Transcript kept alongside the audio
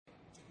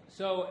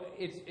So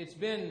it's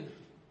been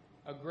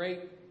a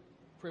great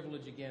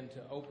privilege again to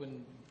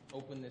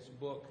open this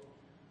book,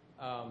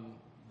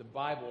 the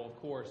Bible,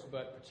 of course,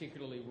 but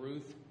particularly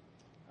Ruth.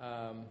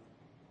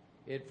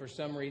 It for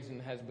some reason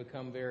has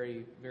become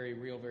very, very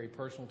real, very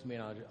personal to me,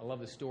 and I love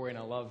the story and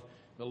I love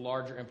the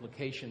larger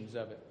implications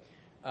of it.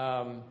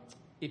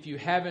 If you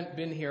haven't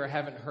been here,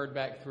 haven't heard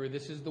back through,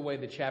 this is the way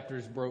the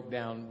chapters broke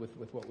down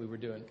with what we were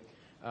doing.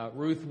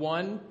 Ruth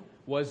 1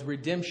 was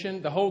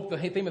redemption.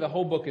 The theme of the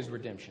whole book is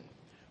redemption,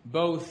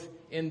 both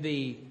in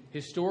the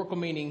historical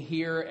meaning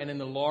here and in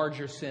the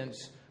larger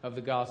sense of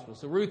the gospel.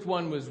 So Ruth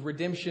 1 was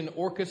redemption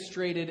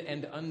orchestrated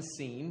and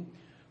unseen.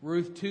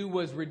 Ruth 2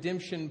 was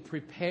redemption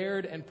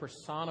prepared and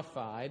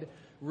personified.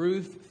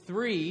 Ruth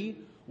 3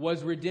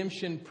 was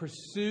redemption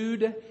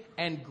pursued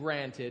and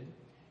granted.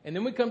 And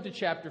then we come to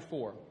chapter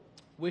 4,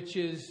 which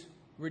is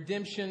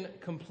redemption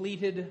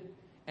completed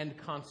and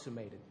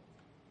consummated.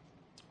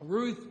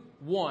 Ruth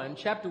 1,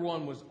 chapter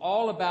 1, was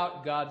all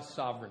about God's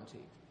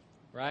sovereignty,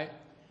 right?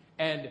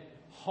 And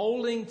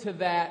holding to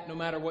that no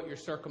matter what your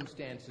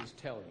circumstances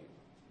tell you.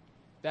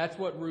 That's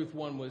what Ruth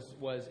 1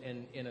 was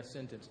in a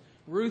sentence.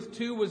 Ruth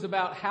 2 was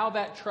about how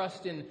that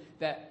trust in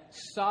that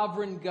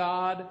sovereign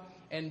God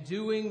and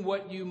doing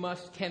what you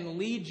must can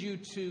lead you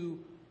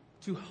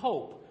to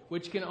hope,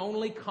 which can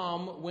only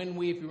come when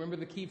we, if you remember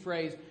the key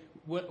phrase,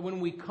 when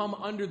we come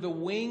under the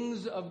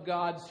wings of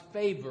God's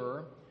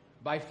favor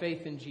by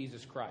faith in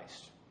Jesus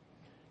Christ.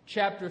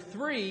 Chapter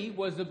 3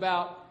 was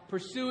about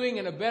pursuing,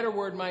 and a better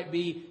word might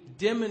be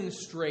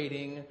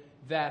demonstrating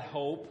that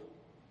hope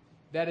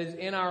that is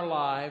in our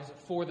lives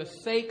for the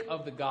sake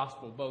of the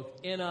gospel, both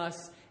in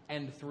us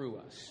and through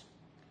us.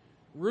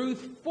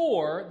 Ruth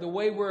 4, the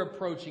way we're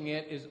approaching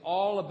it, is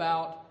all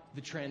about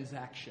the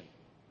transaction.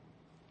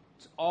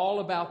 It's all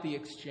about the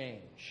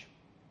exchange.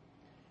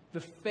 The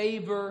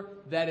favor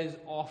that is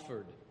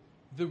offered.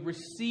 The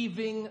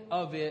receiving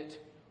of it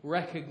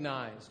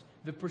recognized.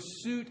 The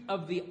pursuit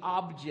of the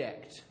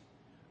object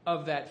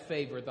of that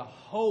favor. The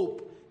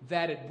hope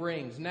that it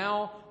brings.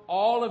 Now,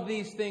 all of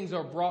these things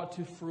are brought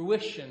to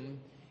fruition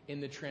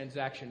in the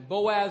transaction.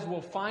 Boaz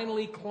will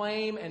finally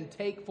claim and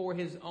take for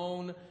his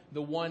own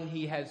the one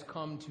he has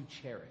come to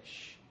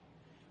cherish.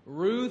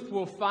 Ruth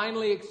will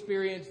finally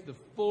experience the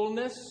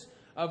fullness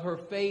of her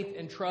faith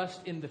and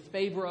trust in the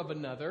favor of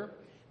another.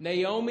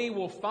 Naomi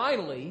will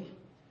finally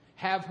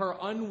have her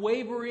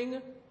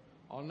unwavering,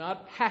 or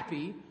not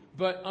happy,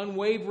 but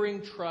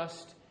unwavering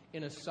trust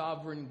in a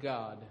sovereign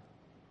God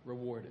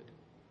rewarded.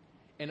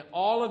 And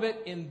all of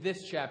it in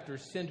this chapter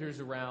centers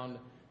around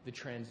the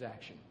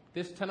transaction.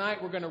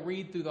 Tonight we're going to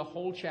read through the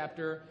whole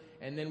chapter,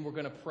 and then we're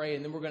going to pray,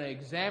 and then we're going to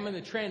examine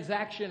the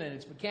transaction and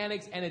its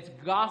mechanics and its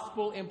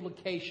gospel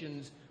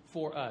implications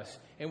for us.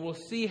 And we'll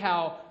see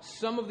how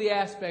some of the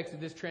aspects of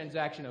this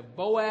transaction of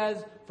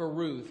Boaz for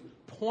Ruth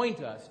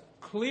point us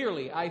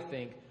clearly, I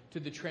think, to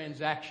the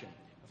transaction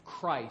of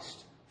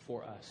Christ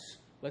for us.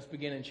 Let's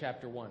begin in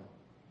chapter 1.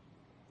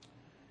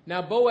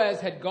 Now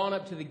Boaz had gone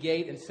up to the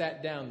gate and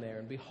sat down there,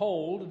 and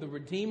behold, the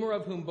Redeemer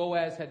of whom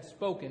Boaz had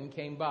spoken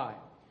came by.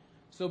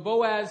 So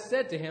Boaz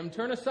said to him,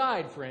 "Turn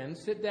aside, friend,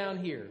 sit down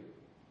here."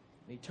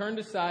 And he turned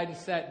aside and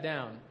sat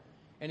down.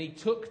 And he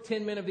took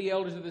 10 men of the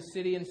elders of the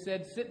city and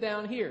said, "Sit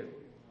down here."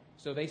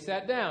 So they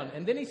sat down.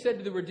 And then he said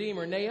to the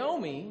Redeemer,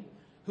 "Naomi,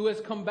 who has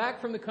come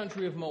back from the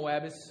country of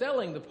Moab, is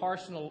selling the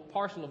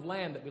parcel of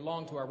land that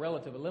belonged to our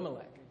relative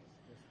Elimelech.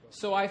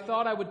 So I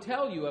thought I would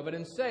tell you of it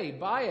and say,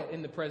 buy it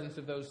in the presence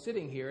of those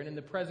sitting here and in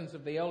the presence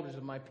of the elders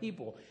of my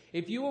people.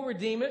 If you will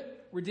redeem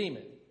it, redeem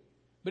it.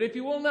 But if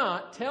you will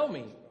not, tell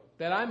me,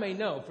 that I may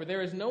know, for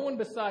there is no one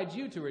besides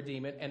you to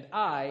redeem it, and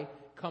I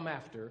come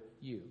after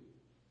you."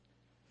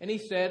 And he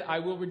said, "I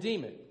will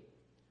redeem it."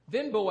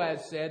 Then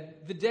Boaz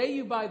said, "The day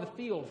you buy the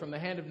field from the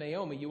hand of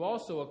Naomi, you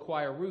also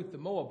acquire Ruth the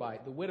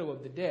Moabite, the widow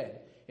of the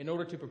dead, in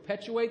order to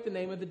perpetuate the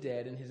name of the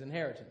dead in his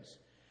inheritance."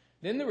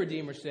 Then the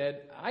Redeemer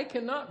said, "I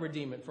cannot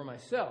redeem it for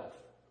myself,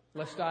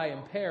 lest I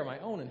impair my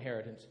own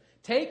inheritance.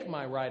 Take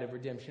my right of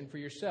redemption for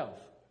yourself,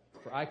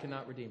 for I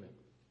cannot redeem it."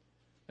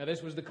 Now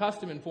this was the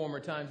custom in former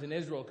times in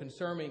Israel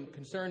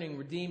concerning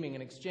redeeming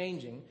and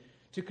exchanging.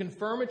 To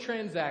confirm a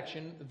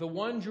transaction, the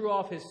one drew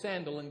off his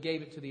sandal and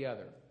gave it to the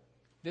other.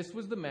 This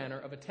was the manner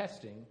of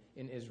attesting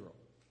in Israel.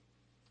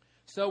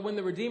 So when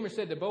the Redeemer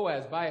said to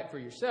Boaz, "Buy it for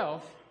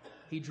yourself,"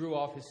 he drew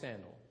off his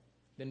sandal.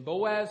 Then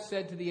Boaz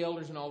said to the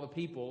elders and all the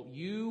people,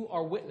 "You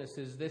are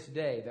witnesses this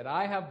day that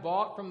I have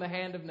bought from the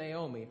hand of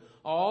Naomi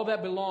all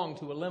that belonged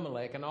to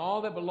Elimelech and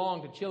all that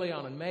belonged to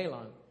Chilion and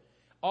Mahlon.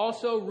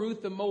 Also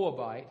Ruth the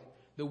Moabite,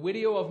 the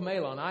widow of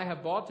Mahlon, I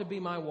have bought to be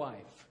my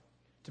wife,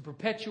 to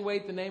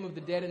perpetuate the name of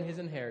the dead in his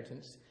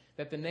inheritance,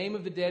 that the name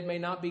of the dead may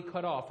not be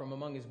cut off from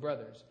among his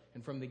brothers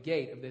and from the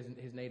gate of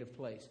his native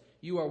place.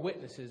 You are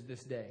witnesses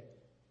this day."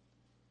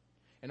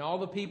 And all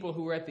the people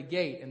who were at the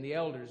gate and the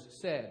elders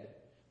said,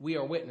 "We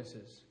are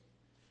witnesses.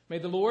 May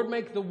the Lord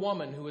make the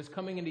woman who is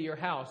coming into your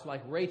house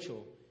like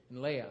Rachel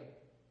and Leah,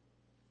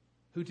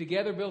 who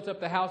together built up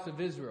the house of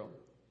Israel.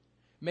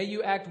 May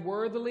you act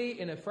worthily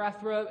in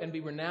Ephrathah and be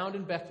renowned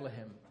in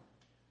Bethlehem.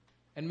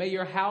 And may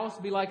your house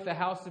be like the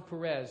house of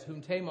Perez,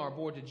 whom Tamar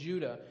bore to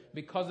Judah,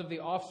 because of the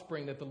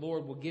offspring that the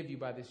Lord will give you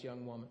by this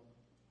young woman.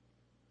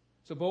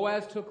 So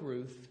Boaz took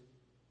Ruth,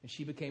 and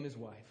she became his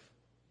wife.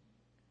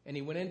 And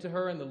he went into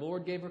her, and the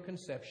Lord gave her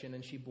conception,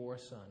 and she bore a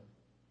son.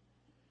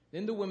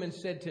 Then the women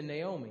said to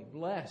Naomi,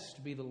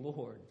 Blessed be the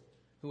Lord,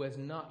 who has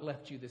not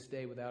left you this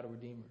day without a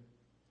redeemer.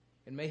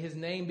 And may his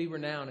name be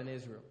renowned in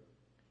Israel.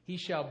 He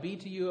shall be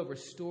to you a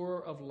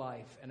restorer of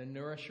life and a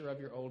nourisher of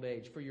your old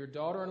age. For your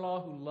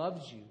daughter-in-law who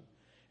loves you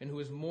and who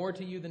is more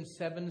to you than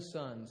 7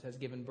 sons has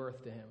given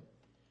birth to him.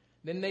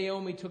 Then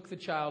Naomi took the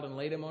child and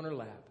laid him on her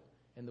lap,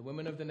 and the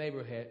women of the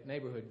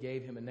neighborhood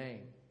gave him a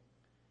name,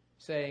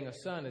 saying, A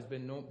son has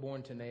been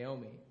born to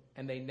Naomi.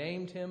 And they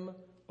named him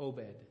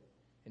Obed,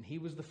 and he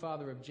was the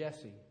father of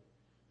Jesse,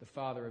 the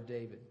father of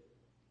David.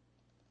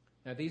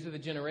 Now these are the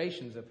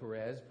generations of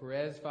Perez.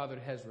 Perez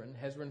fathered Hezron.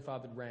 Hezron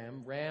fathered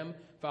Ram. Ram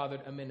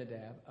fathered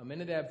Amminadab.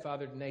 Amminadab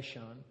fathered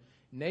Nahshon.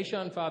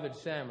 Nahshon fathered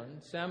Salmon.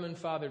 Salmon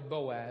fathered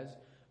Boaz.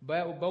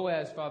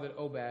 Boaz fathered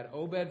Obed.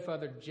 Obed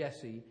fathered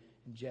Jesse.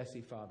 And Jesse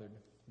fathered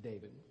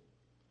David.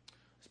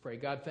 Let's pray.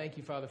 God, thank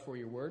you, Father, for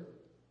your word.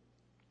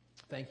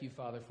 Thank you,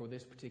 Father, for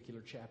this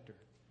particular chapter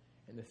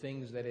and the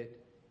things that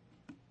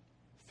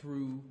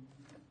through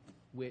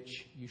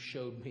which you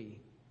showed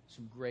me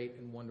some great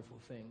and wonderful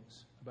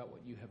things about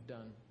what you have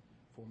done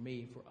for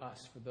me, for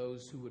us, for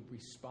those who would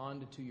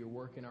respond to your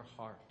work in our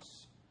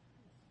hearts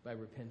by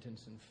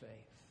repentance and faith.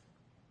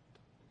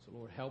 So,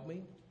 Lord, help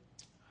me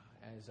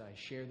as I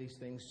share these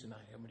things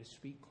tonight. I'm going to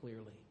speak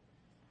clearly.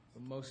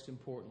 But most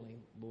importantly,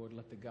 Lord,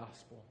 let the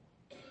gospel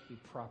be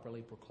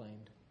properly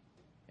proclaimed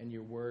and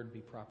your word be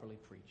properly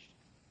preached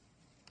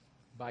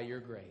by your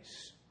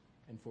grace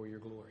and for your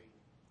glory.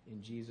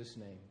 In Jesus'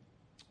 name,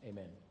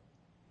 amen.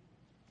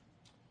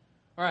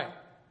 All right.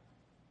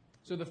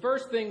 So the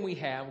first thing we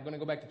have, we're going to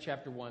go back to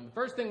chapter 1. The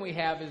first thing we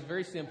have is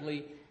very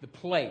simply the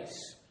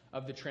place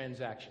of the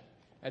transaction.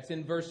 That's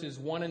in verses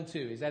 1 and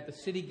 2. He's at the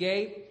city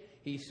gate.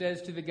 He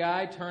says to the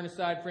guy, turn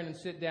aside, friend, and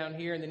sit down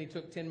here. And then he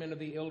took 10 men of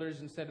the elders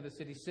and said to the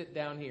city, sit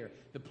down here.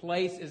 The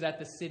place is at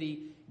the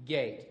city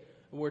gate.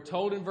 We're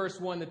told in verse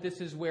 1 that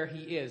this is where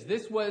he is.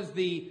 This was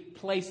the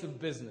place of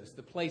business,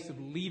 the place of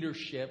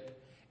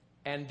leadership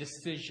and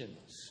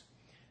decisions.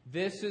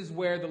 This is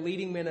where the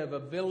leading men of a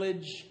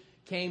village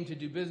came to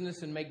do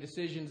business and make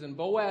decisions. And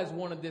Boaz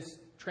wanted this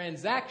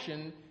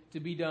transaction to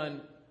be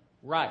done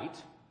right,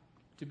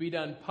 to be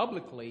done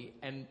publicly,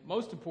 and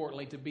most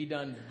importantly, to be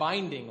done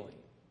bindingly.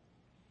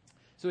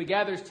 So he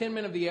gathers 10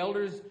 men of the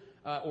elders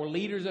or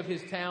leaders of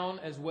his town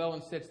as well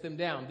and sets them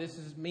down. This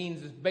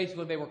means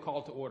basically they were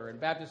called to order. In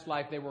Baptist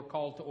life, they were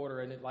called to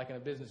order like in a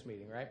business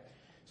meeting, right?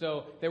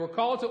 So they were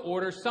called to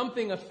order.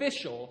 Something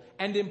official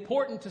and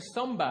important to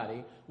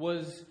somebody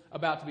was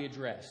about to be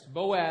addressed.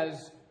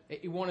 Boaz,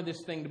 he wanted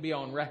this thing to be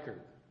on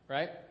record,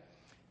 right?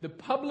 The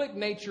public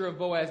nature of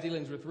Boaz's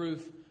dealings with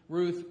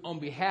Ruth on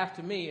behalf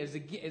to me is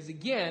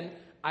again,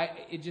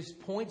 it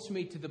just points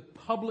me to the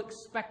public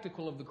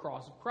spectacle of the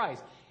cross of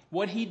Christ.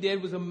 What he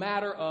did was a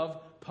matter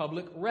of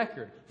public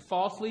record.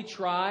 Falsely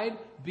tried,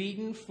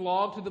 beaten,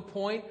 flogged to the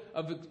point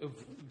of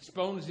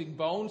exposing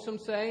bones, some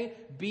say,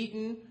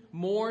 beaten,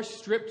 more,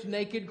 stripped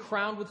naked,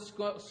 crowned with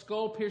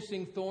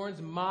skull-piercing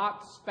thorns,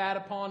 mocked, spat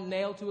upon,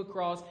 nailed to a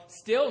cross,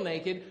 still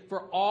naked,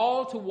 for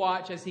all to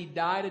watch as he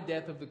died a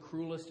death of the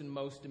cruelest and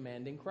most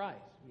demanding kind.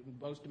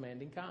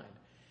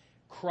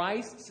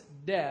 Christ's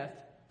death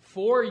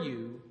for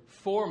you,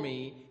 for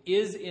me,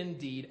 is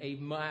indeed a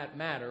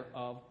matter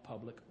of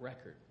public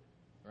record.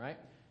 Right?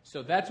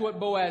 So that's what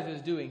Boaz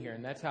is doing here,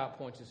 and that's how it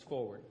points us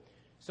forward.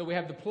 So we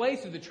have the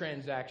place of the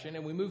transaction,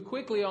 and we move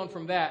quickly on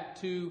from that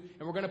and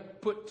we're going to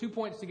put 2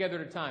 points together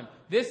at a time.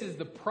 This is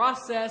the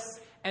process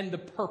and the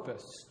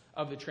purpose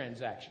of the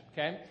transaction,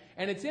 okay?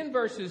 And it's in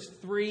verses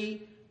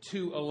 3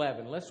 to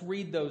 11. Let's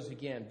read those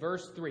again.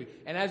 Verse 3.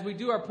 And as we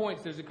do our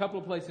points, there's a couple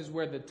of places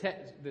where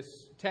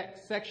this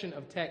section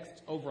of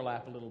text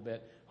overlap a little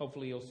bit.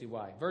 Hopefully you'll see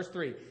why. Verse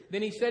 3.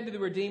 Then he said to the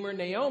Redeemer,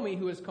 Naomi,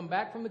 who has come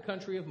back from the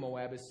country of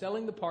Moab, is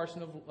selling the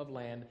parcel of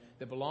land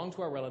that belonged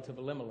to our relative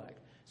Elimelech.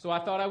 So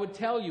I thought I would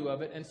tell you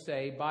of it and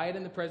say, buy it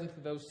in the presence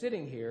of those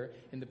sitting here,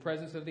 in the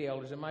presence of the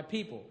elders and my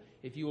people.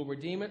 If you will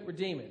redeem it,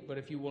 redeem it. But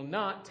if you will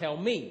not, tell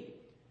me.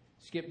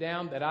 Skip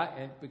down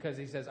because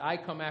he says, I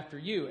come after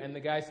you. And the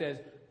guy says,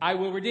 I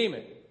will redeem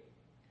it.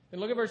 Then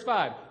look at verse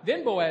 5.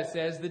 Then Boaz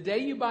says, the day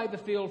you buy the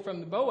field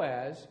from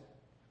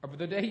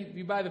the day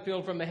you buy the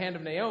field from the hand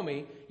of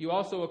Naomi, you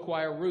also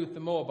acquire Ruth the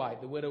Moabite,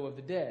 the widow of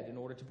the dead, in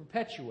order to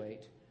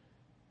perpetuate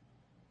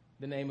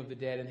the name of the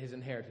dead and his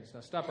inheritance.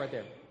 Now stop right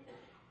there.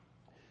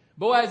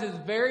 Boaz is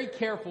very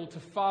careful to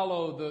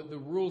follow the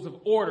rules of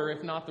order,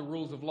 if not the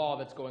rules of law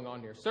that's going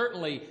on here.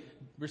 Certainly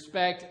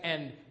respect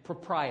and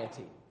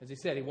propriety. As he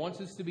said, he wants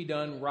this to be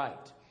done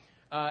right.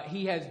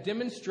 He has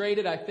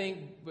demonstrated, I think,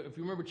 if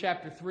you remember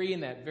chapter 3 in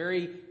that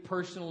very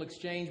personal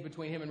exchange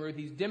between him and Ruth,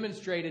 he's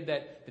demonstrated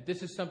that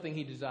this is something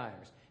he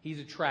desires. He's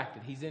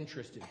attracted. He's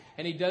interested.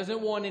 And he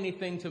doesn't want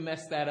anything to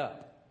mess that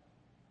up.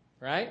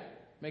 Right?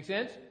 Make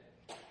sense?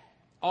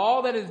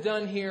 All that is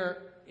done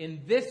here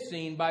in this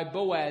scene by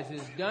Boaz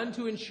is done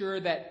to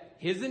ensure that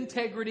his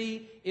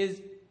integrity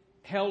is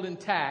held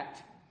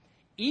intact,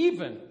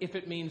 even if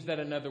it means that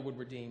another would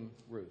redeem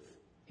Ruth.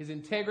 His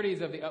integrity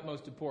is of the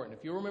utmost importance.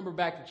 If you remember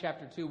back to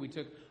chapter 2, we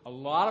took a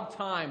lot of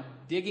time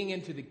digging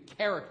into the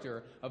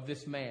character of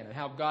this man and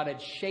how God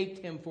had shaped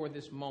him for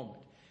this moment.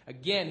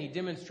 Again, he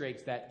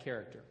demonstrates that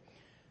character.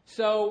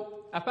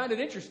 So I find it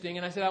interesting,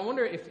 and I said, I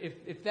wonder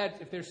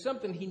if there's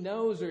something he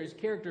knows or his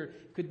character,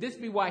 could this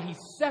be why he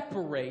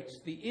separates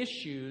the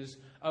issues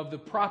of the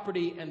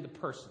property and the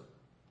person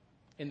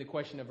in the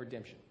question of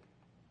redemption?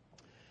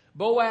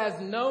 Boaz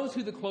knows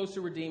who the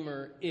closer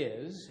redeemer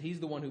is. He's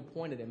the one who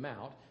pointed him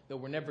out, though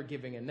we're never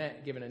given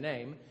a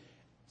name.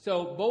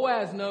 So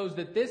Boaz knows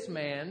that this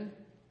man,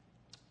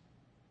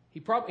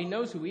 he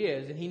knows who he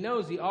is, and he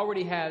knows he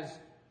already has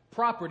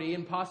property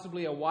and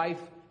possibly a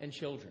wife and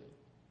children.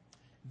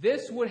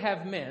 This would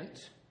have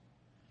meant,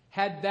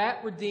 had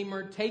that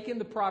redeemer taken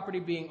the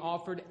property being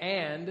offered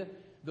and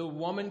the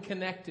woman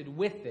connected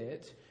with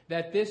it,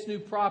 that this new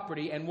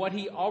property and what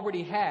he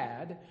already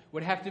had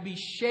would have to be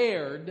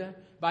shared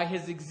by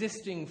his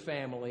existing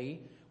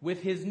family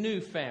with his new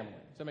family.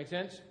 Does that make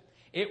sense?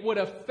 It would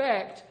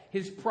affect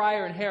his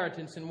prior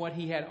inheritance and what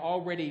he had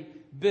already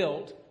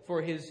built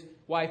for his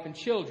wife and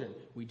children.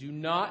 We do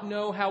not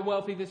know how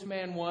wealthy this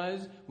man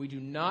was. We do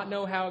not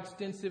know how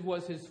extensive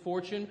was his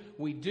fortune.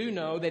 We do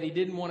know that he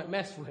didn't want it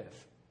messed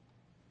with.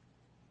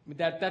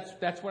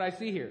 That's what I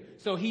see here.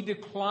 So he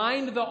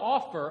declined the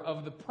offer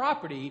of the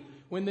property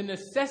when the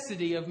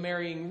necessity of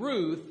marrying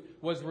Ruth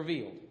was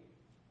revealed.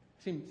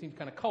 Seems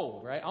kind of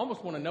cold, right? I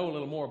almost want to know a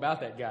little more about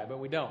that guy, but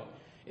we don't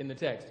in the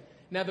text.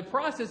 Now, the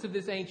process of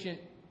this ancient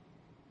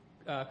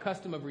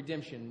custom of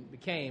redemption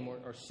became,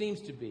 or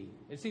seems to be,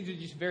 it seems to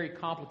be just very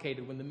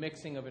complicated when the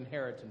mixing of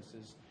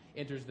inheritances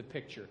enters the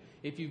picture.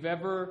 If you've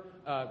ever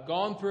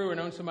gone through or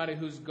known somebody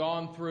who's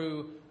gone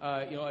through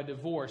a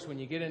divorce, when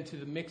you get into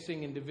the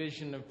mixing and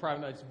division of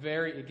private,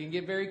 it can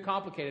get very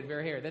complicated,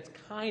 very hairy. That's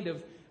kind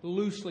of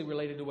loosely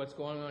related to what's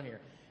going on here.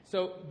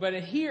 So, but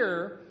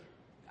here,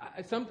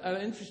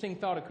 an interesting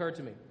thought occurred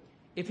to me.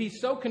 If he's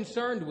so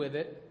concerned with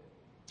it,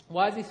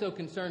 why is he so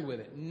concerned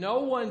with it? No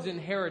one's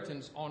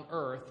inheritance on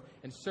earth,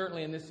 and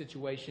certainly in this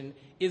situation,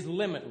 is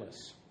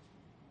limitless.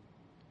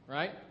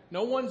 Right?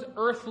 No one's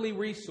earthly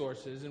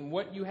resources and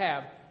what you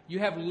have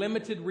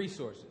limited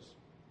resources.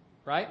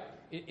 Right?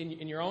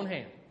 In your own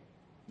hand.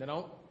 Now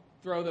don't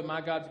throw the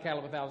my God's cattle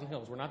of 1,000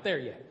 hills. We're not there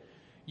yet.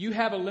 You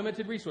have a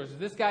limited resources.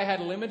 This guy had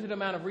a limited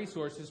amount of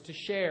resources to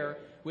share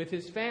with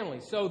his family.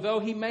 So though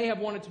he may have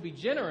wanted to be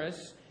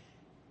generous,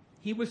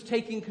 he was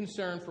taking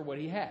concern for what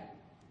he had.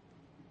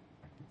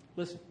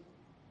 Listen.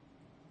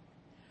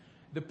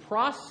 The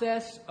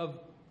process of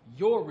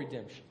your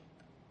redemption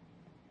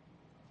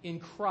in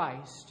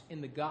Christ,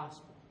 in the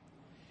gospel,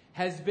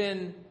 has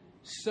been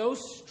so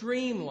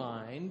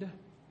streamlined.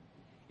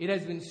 It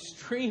has been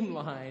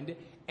streamlined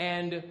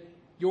and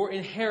your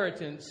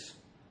inheritance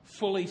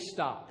fully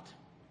stocked.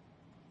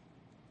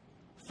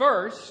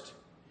 First,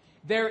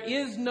 there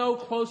is no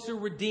closer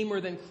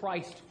redeemer than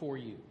Christ for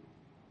you.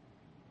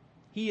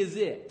 He is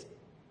it.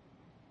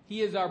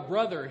 He is our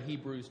brother,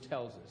 Hebrews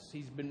tells us.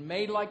 He's been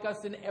made like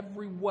us in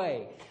every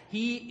way.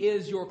 He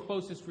is your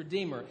closest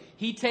redeemer.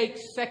 He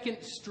takes second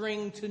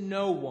string to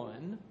no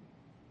one.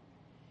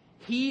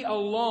 He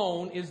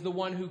alone is the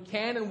one who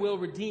can and will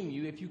redeem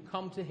you if you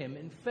come to him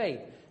in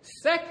faith.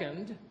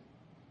 Second,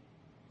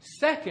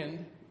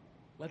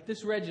 let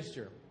this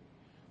register.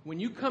 When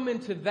you come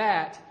into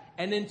that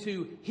and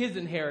into his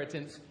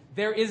inheritance,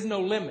 there is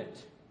no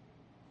limit.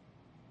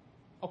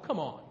 Oh, come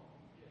on.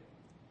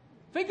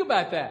 Think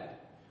about that.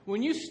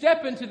 When you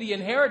step into the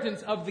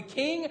inheritance of the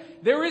King,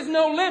 there is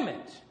no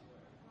limit.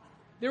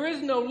 There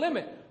is no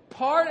limit.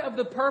 Part of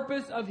the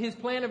purpose of his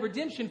plan of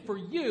redemption for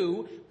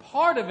you,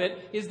 part of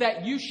it is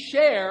that you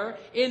share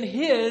in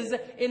his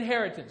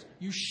inheritance.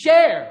 You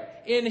share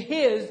in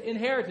his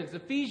inheritance.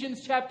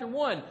 Ephesians chapter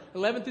 1,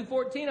 11 through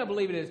 14, I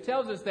believe it is,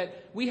 tells us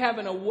that we have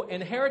an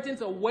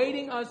inheritance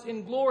awaiting us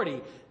in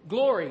glory,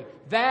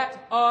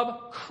 that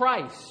of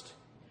Christ.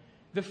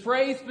 The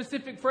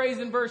specific phrase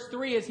in verse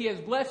 3 is he has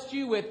blessed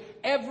you with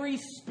every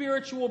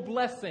spiritual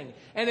blessing.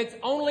 And it's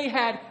only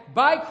had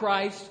by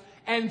Christ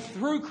and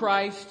through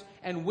Christ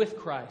and with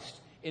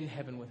Christ in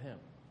heaven with him.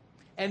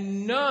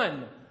 And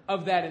none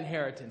of that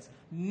inheritance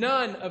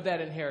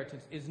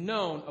is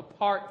known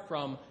apart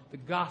from the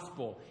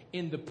gospel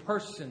in the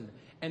person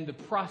and the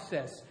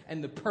process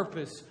and the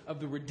purpose of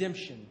the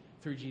redemption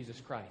through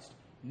Jesus Christ.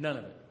 None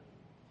of it.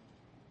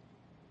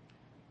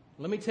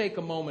 Let me take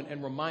a moment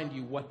and remind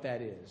you what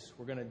that is.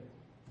 We're going to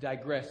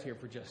digress here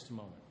for just a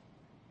moment.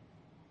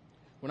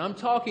 When I'm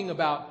talking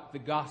about the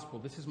gospel,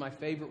 this is my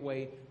favorite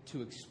way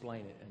to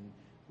explain it. And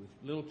with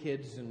little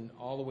kids and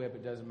all the way up,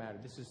 it doesn't matter.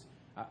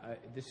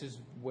 This is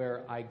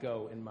where I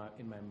go in my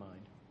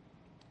mind.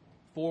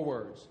 4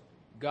 words: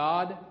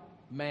 God,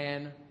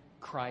 man,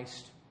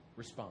 Christ,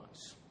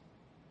 response.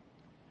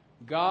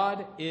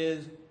 God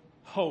is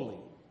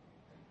holy.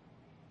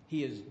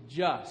 He is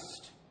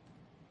just.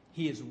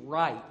 He is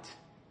right.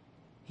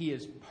 He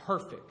is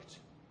perfect.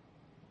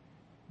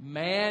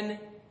 Man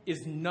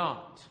is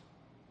not.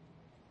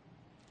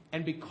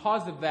 And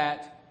because of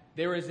that,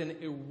 there is an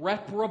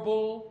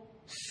irreparable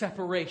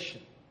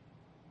separation.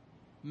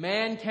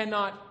 Man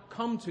cannot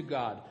come to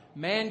God.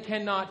 Man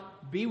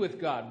cannot be with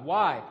God.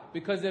 Why?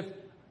 Because if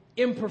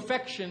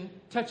imperfection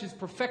touches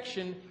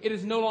perfection, it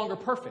is no longer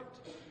perfect.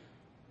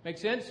 Make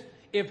sense?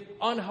 If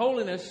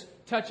unholiness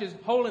touches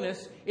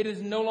holiness, it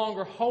is no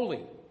longer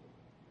holy.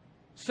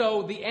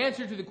 So the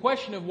answer to the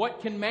question of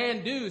what can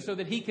man do so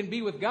that he can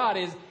be with God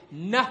is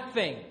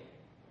nothing.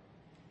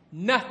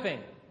 Nothing.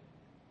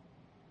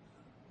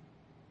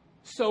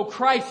 So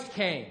Christ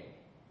came.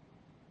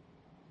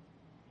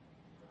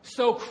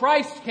 So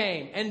Christ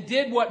came and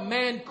did what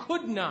man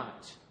could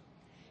not.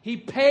 He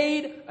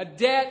paid a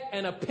debt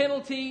and a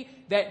penalty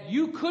that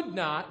you could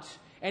not,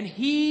 and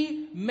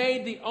He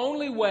made the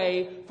only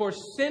way for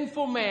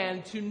sinful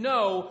man to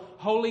know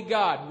holy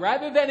God,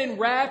 rather than in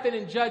wrath and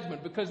in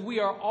judgment, because we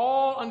are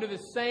all under the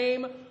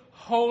same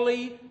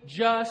holy,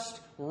 just,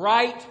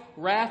 right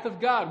wrath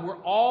of God.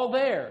 We're all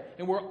there,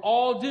 and we're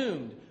all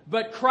doomed.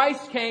 But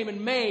Christ came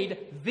and made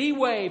the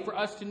way for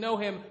us to know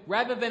Him,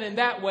 rather than in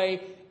that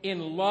way, in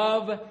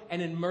love and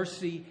in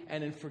mercy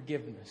and in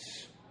forgiveness.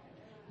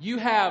 You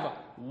have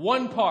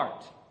one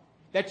part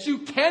that you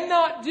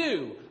cannot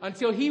do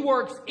until He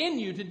works in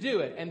you to do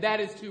it, and that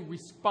is to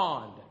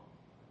respond.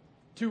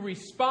 To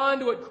respond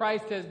to what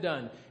Christ has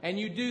done. And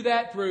you do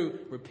that through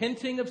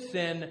repenting of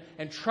sin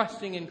and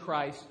trusting in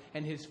Christ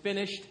and His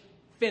finished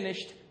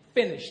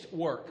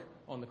work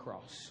on the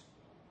cross.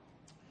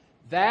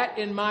 That,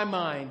 in my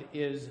mind,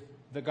 is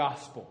the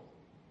gospel.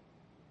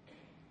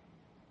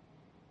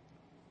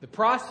 The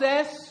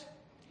process,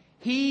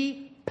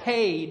 He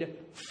paid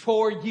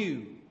for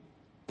you,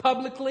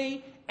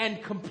 publicly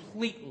and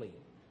completely,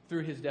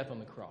 through His death on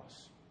the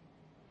cross.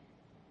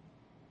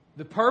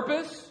 The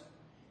purpose,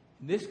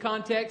 in this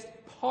context,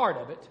 part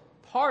of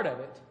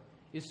it,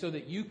 is so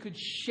that you could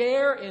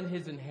share in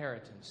His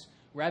inheritance,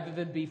 rather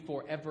than be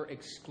forever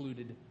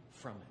excluded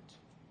from it.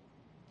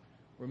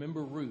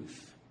 Remember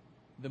Ruth,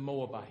 the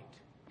Moabite,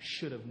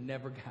 should have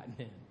never gotten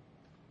in.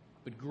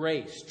 But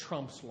grace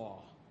trumps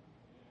law.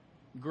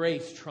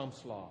 Grace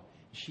trumps law.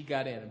 She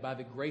got in, and by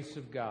the grace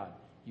of God,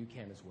 you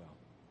can as well.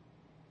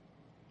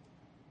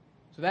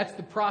 So that's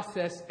the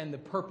process and the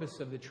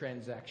purpose of the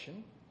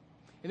transaction.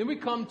 And then we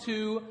come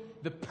to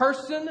the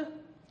person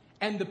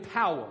and the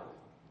power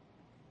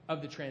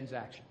of the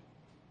transaction.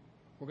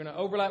 We're going to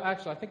overlap.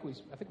 Actually, I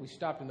think we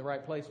stopped in the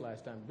right place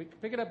last time.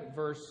 Pick it up at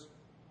verse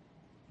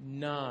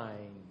 9.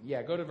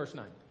 Yeah, go to verse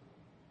 9.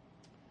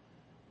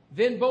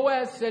 Then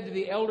Boaz said to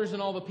the elders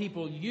and all the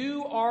people,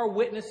 "You are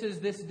witnesses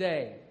this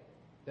day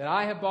that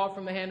I have bought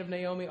from the hand of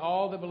Naomi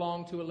all that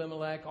belonged to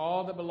Elimelech,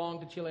 all that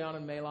belonged to Chilion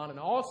and Mahlon, and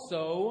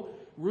also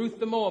Ruth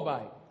the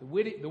Moabite,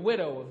 the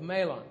widow of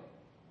Mahlon.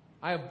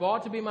 I have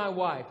bought to be my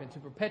wife, and to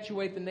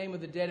perpetuate the name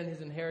of the dead in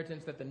his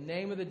inheritance, that the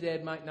name of the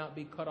dead might not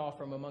be cut off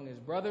from among his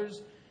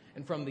brothers,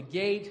 and from the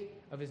gate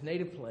of his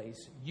native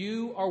place.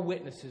 You are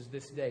witnesses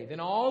this day." Then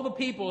all the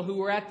people who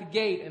were at the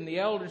gate and the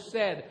elders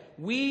said,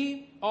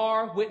 "We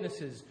are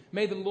witnesses.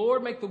 May the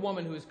Lord make the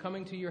woman who is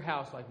coming to your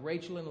house like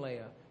Rachel and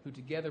Leah, who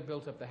together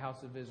built up the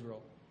house of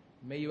Israel.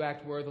 May you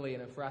act worthily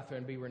in Ephrathah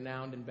and be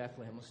renowned in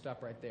Bethlehem." We'll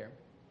stop right there.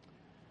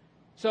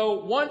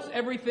 So once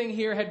everything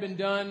here had been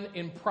done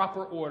in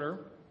proper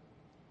order,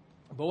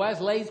 Boaz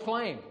lays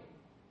claim,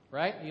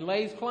 right? He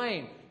lays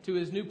claim to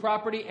his new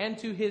property and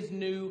to his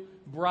new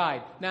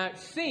bride. Now it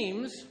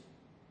seems,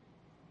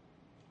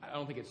 I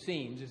don't think it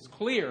seems, it's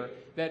clear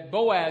that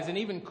Boaz, in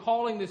even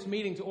calling this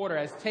meeting to order,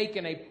 has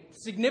taken a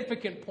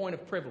significant point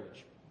of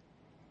privilege.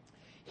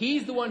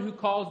 He's the one who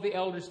calls the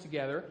elders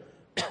together.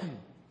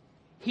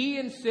 He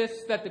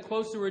insists that the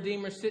closer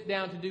Redeemers sit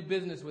down to do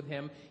business with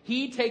him.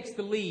 He takes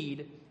the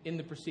lead in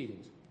the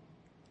proceedings.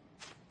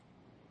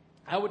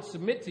 I would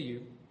submit to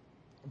you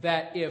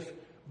that if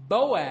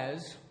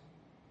Boaz,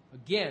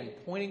 again,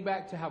 pointing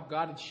back to how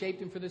God had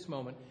shaped him for this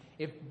moment,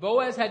 if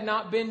Boaz had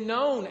not been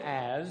known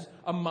as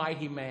a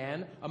mighty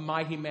man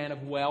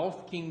of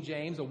wealth, King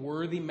James, a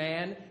worthy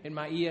man in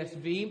my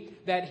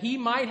ESV, that he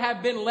might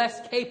have been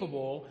less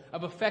capable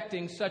of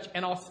effecting such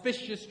an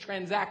auspicious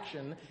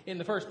transaction in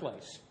the first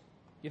place.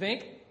 You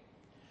think?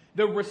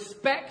 The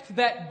respect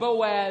that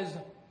Boaz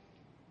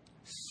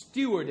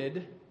stewarded,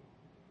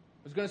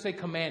 I was going to say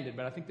commanded,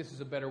 but I think this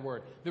is a better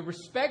word. The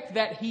respect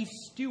that he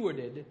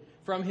stewarded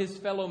from his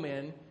fellow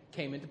men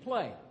came into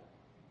play.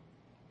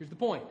 Here's the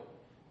point.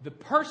 The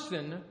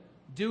person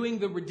doing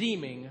the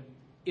redeeming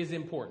is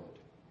important.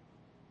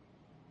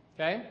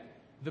 Okay?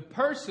 The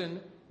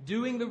person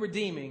doing the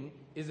redeeming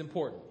is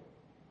important.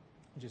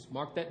 Just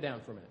mark that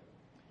down for a minute.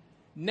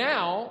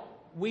 Now,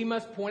 we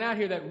must point out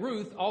here that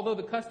Ruth, although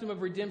the custom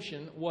of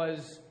redemption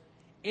was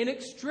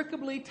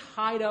inextricably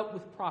tied up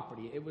with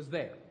property, it was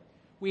there.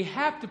 We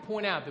have to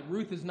point out that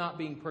Ruth is not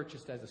being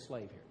purchased as a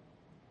slave here.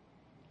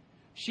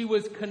 She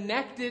was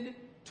connected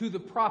to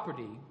the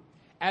property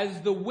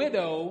as the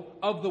widow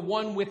of the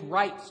one with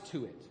rights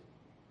to it.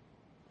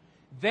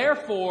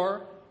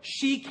 Therefore,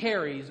 she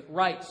carries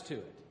rights to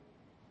it.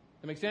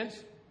 That make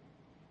sense?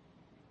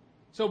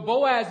 So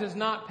Boaz is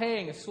not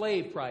paying a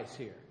slave price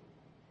here.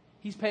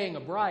 He's paying a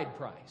bride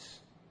price.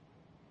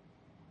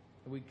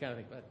 And we kind of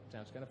think, that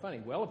sounds kind of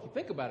funny. Well, if you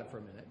think about it for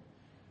a minute,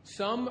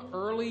 some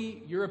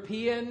early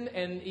European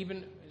and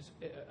even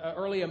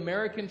early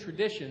American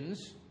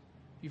traditions,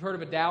 you've heard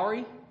of a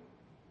dowry?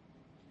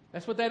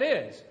 That's what that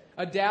is.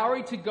 A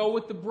dowry to go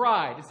with the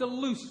bride. It's a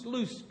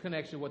loose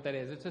connection of what that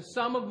is. It's a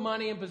sum of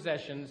money and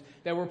possessions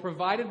that were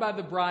provided by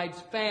the bride's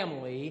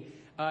family,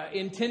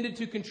 intended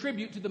to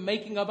contribute to the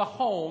making of a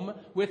home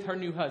with her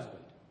new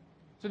husband.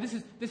 So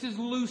this is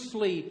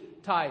loosely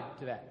tied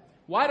to that.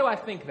 Why do I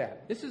think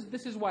that? This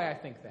is why I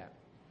think that.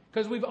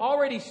 Because we've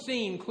already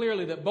seen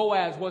clearly that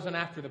Boaz wasn't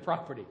after the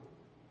property.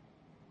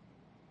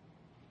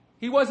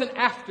 He wasn't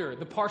after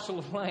the parcel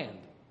of land.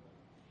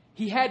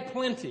 He had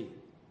plenty.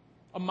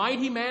 A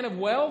mighty man of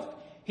wealth,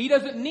 he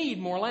doesn't need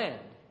more land.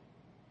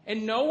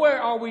 And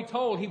nowhere are we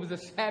told he was a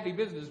savvy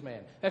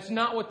businessman. That's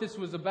not what this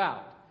was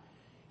about.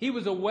 He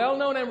was a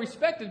well-known and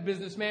respected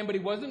businessman, but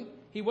he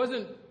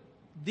wasn't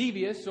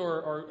devious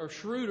or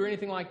shrewd or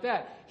anything like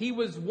that. He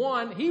was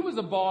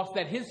a boss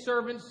that his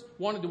servants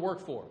wanted to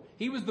work for.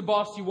 He was the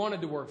boss you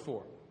wanted to work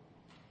for.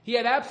 He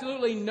had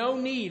absolutely no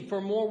need for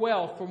more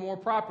wealth, for more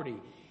property.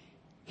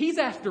 He's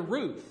after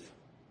Ruth.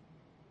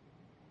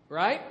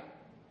 Right?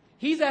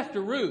 He's after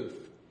Ruth.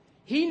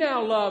 He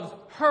now loves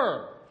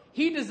her.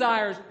 He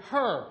desires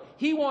her.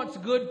 He wants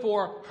good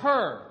for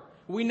her.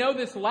 We know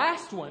this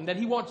last one, that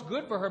he wants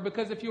good for her,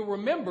 because if you'll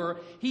remember,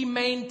 he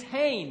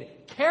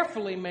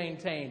carefully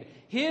maintained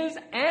his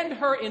and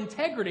her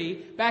integrity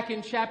back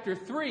in chapter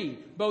 3,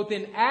 both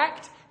in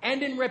act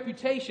and in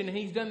reputation, and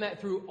he's done that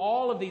through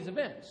all of these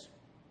events.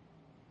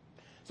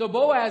 So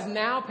Boaz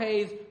now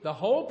pays the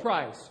whole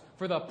price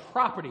for the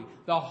property,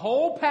 the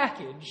whole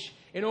package,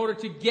 in order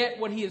to get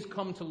what he has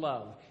come to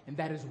love, and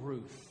that is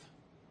Ruth.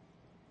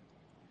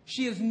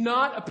 She is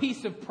not a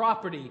piece of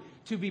property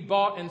to be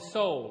bought and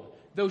sold,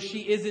 though she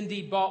is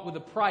indeed bought with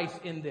a price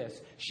in this.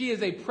 She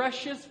is a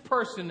precious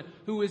person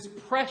who is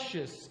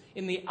precious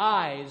in the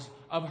eyes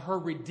of her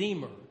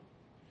Redeemer,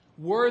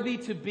 worthy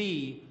to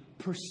be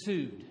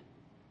pursued.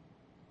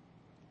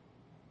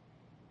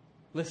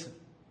 Listen,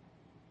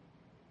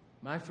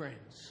 my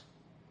friends,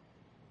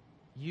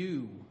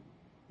 you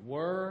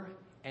were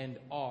and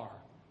are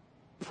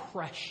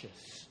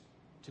precious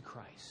to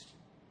Christ.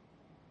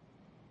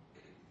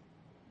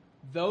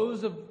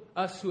 Those of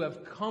us who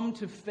have come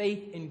to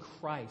faith in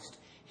Christ,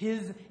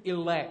 His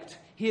elect,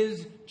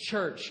 His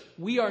church,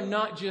 we are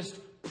not just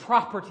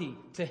property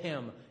to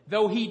Him,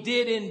 though He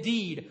did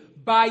indeed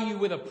buy you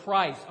with a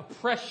price, a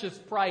precious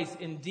price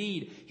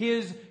indeed.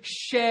 His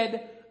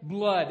shed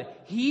blood.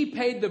 He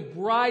paid the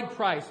bride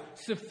price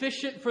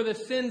sufficient for the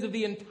sins of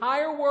the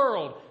entire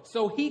world,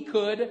 so He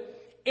could,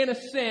 in a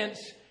sense,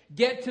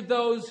 get to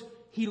those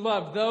He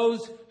loved,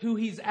 those who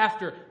He's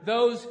after,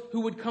 those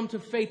who would come to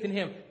faith in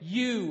Him.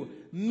 You,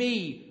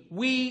 me,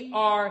 we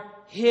are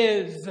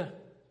His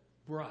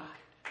bride.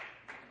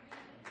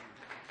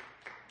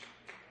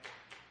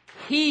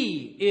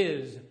 He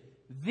is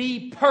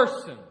the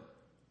person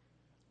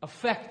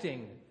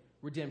affecting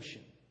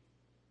redemption.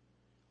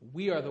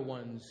 We are the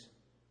ones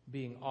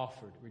being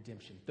offered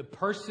redemption. The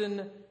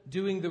person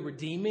doing the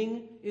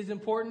redeeming is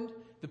important.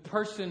 The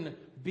person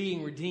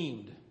being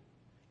redeemed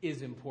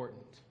is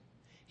important.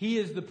 He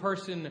is the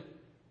person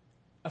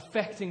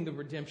affecting the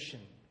redemption,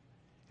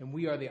 and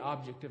we are the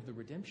object of the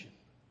redemption.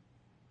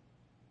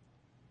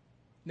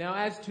 Now,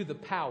 as to the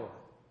power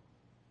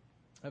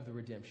of the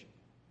redemption.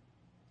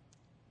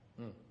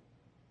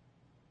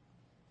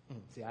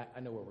 See, I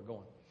know where we're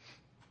going.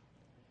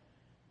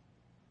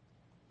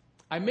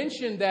 I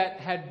mentioned that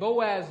had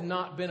Boaz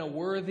not been a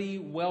worthy,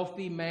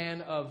 wealthy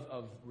man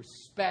of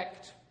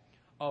respect,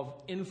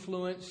 of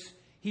influence,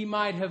 he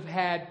might have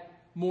had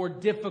more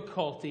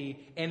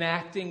difficulty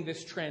enacting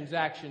this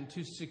transaction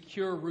to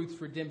secure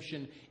Ruth's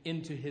redemption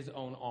into his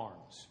own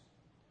arms.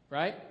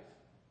 Right?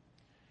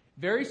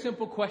 Very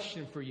simple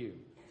question for you.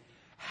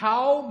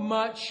 How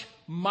much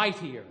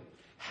mightier,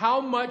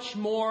 how much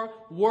more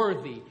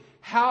worthy,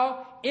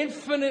 how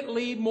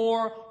infinitely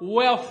more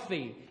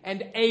wealthy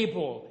and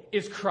able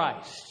is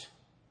Christ?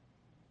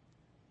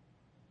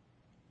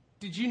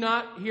 Did you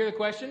not hear the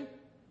question?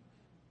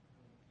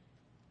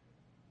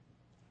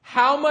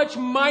 How much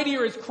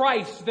mightier is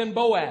Christ than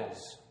Boaz?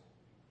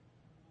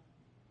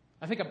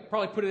 I think I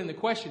probably put it in the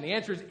question. The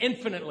answer is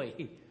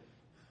infinitely.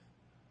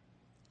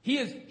 He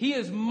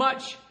is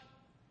much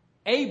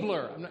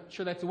abler. I'm not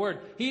sure that's the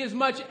word. He is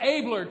much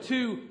abler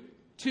to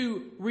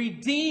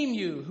redeem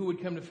you who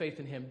would come to faith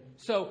in Him.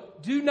 So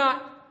do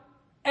not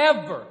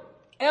ever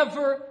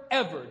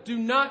do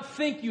not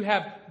think you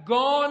have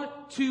gone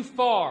too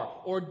far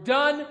or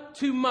done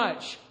too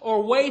much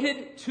or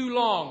waited too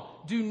long.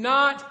 Do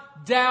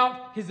not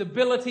doubt His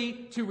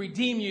ability to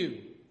redeem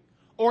you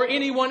or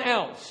anyone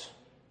else.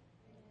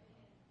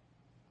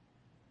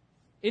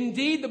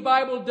 Indeed, the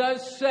Bible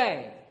does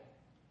say,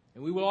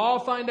 and we will all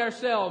find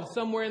ourselves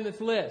somewhere in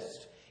this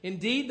list,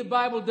 Indeed, the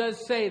Bible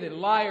does say that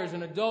liars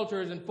and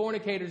adulterers and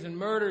fornicators and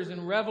murderers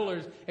and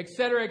revelers,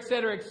 etc.,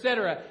 etc.,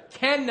 etc.,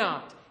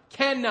 cannot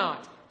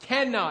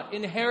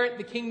inherit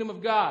the kingdom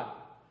of God.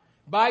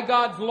 By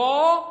God's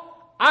law,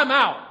 I'm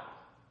out.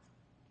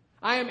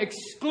 I am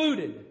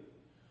excluded.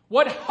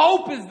 What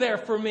hope is there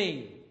for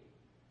me?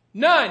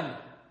 None.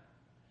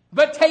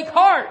 But take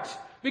heart,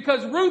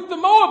 because Ruth the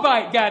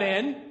Moabite got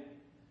in.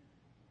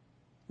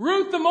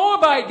 Ruth the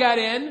Moabite got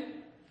in.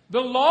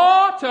 The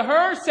law to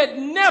her said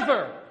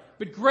never,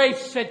 but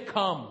grace said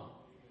come.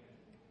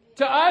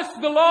 To us,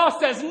 the law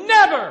says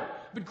never,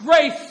 but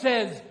grace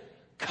says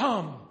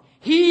come.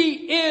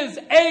 He is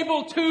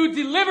able to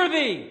deliver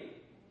thee.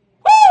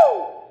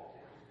 Woo!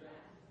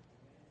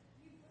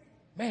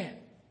 Man,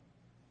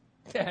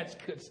 that's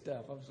good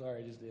stuff. I'm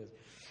sorry, it just is.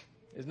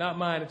 It's not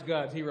mine, it's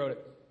God's. He wrote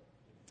it.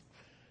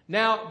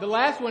 Now, the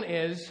last one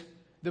is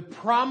the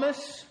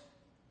promise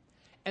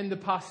and the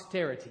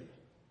posterity,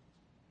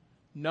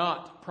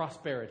 not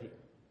prosperity.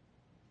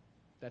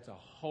 That's a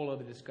whole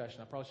other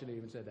discussion. I probably should have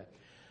even said that.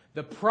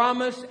 The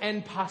promise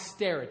and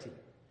posterity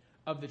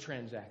of the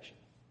transaction.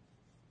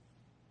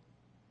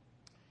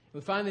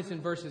 We find this in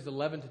verses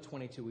 11 to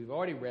 22. We've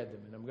already read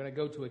them, and I'm going to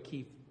go to a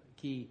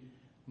key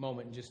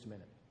moment in just a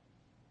minute.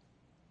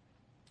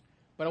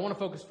 But I want to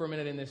focus for a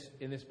minute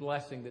in this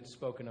blessing that's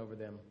spoken over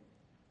them.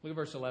 Look at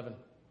verse 11.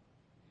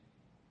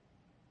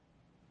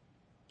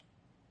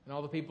 And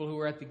all the people who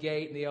were at the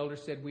gate and the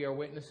elders said, "We are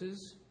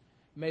witnesses.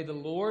 May the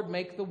Lord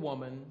make the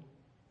woman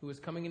who is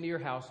coming into your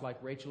house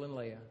like Rachel and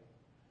Leah,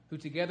 who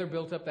together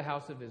built up the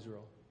house of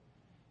Israel.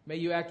 May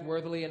you act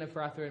worthily in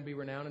Ephrathah and be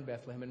renowned in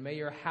Bethlehem. And may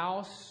your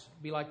house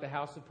be like the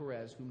house of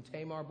Perez, whom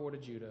Tamar bore to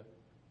Judah,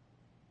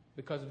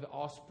 because of the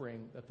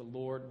offspring that the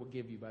Lord will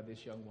give you by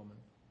this young woman."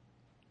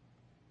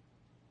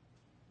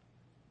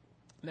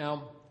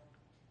 Now,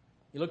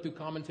 you look through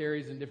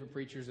commentaries and different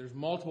preachers, there's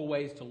multiple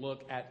ways to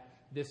look at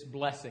this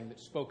blessing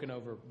that's spoken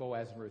over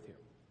Boaz and Ruth here.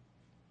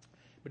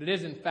 But it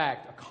is, in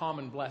fact, a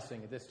common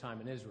blessing at this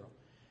time in Israel.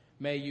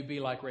 May you be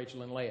like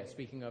Rachel and Leah,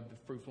 speaking of the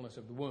fruitfulness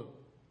of the womb.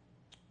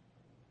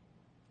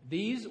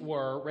 These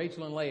were,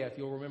 Rachel and Leah, if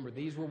you'll remember,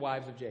 these were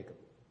wives of Jacob.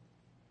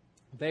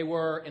 They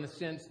were, in a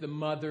sense, the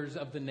mothers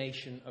of the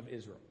nation of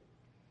Israel.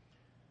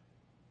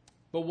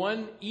 But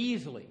one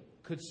easily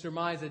could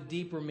surmise a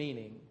deeper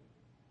meaning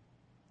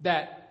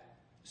that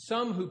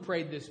some who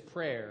prayed this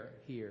prayer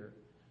here,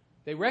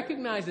 they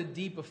recognize a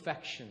deep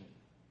affection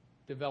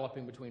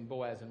developing between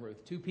Boaz and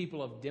Ruth. Two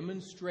people of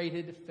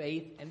demonstrated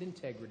faith and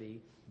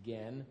integrity,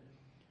 again.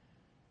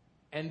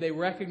 And they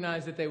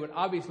recognize that they would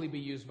obviously be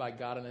used by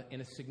God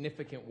in a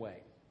significant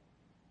way.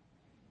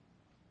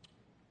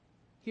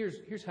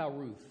 Here's how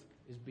Ruth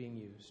is being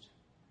used.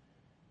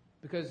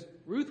 Because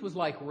Ruth was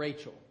like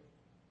Rachel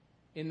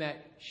in that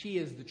she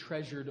is the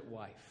treasured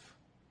wife.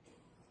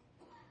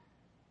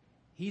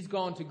 He's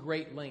gone to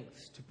great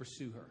lengths to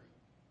pursue her.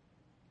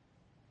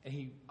 And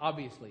he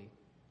obviously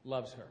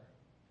loves her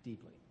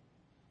deeply.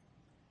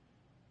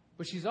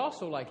 But she's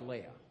also like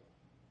Leah.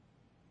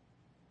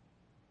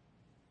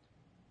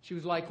 She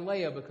was like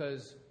Leah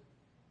because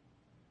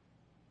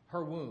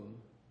her womb,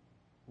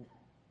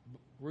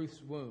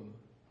 Ruth's womb,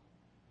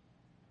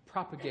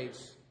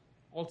 propagates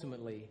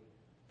ultimately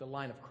the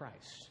line of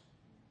Christ.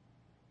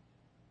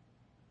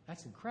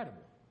 That's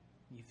incredible.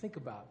 You think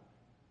about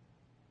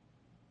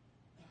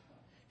it.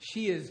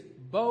 She is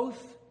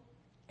both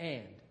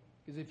and.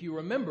 Because if you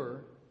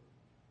remember,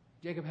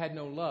 Jacob had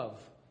no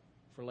love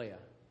for Leah.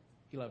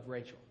 He loved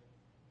Rachel.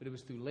 But it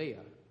was through Leah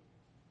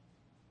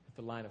that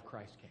the line of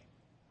Christ came.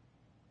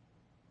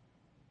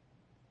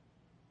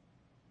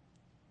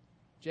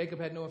 Jacob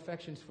had no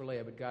affections for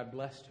Leah, but God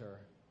blessed her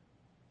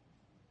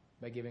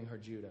by giving her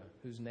Judah,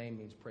 whose name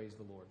means praise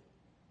the Lord.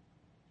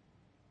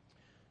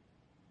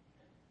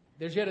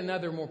 There's yet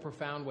another more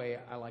profound way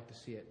I like to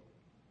see it.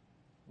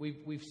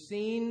 We've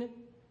seen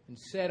and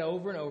said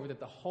over and over that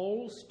the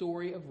whole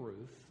story of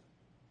Ruth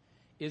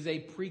is a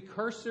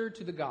precursor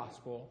to the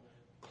gospel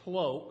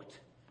cloaked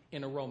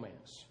in a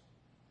romance.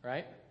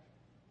 Right?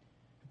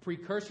 A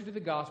precursor to the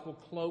gospel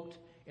cloaked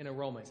in a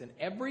romance. And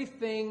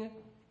everything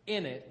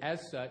in it,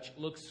 as such,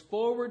 looks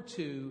forward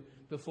to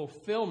the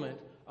fulfillment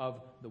of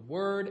the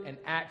word and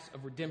acts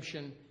of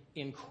redemption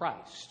in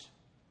Christ.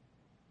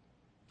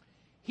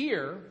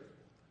 Here,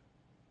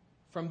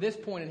 from this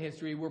point in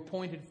history, we're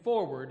pointed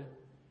forward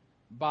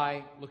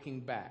by looking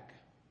back.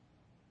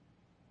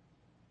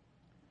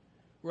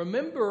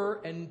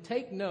 Remember and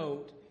take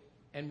note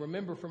and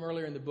remember from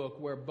earlier in the book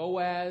where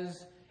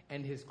Boaz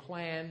and his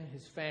clan,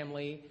 his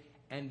family,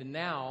 and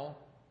now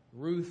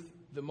Ruth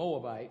the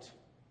Moabite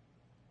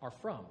are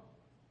from.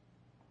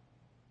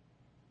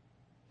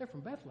 They're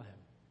from Bethlehem.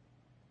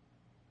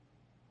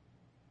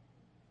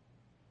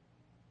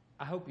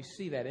 I hope you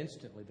see that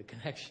instantly, the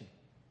connection.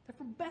 They're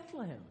from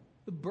Bethlehem,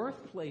 the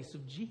birthplace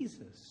of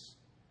Jesus.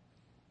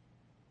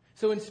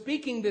 So in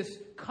speaking this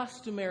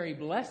customary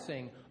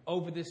blessing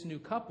over this new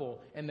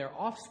couple and their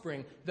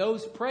offspring,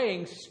 those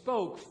praying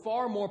spoke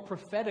far more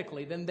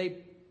prophetically than they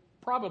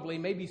probably,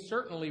 maybe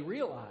certainly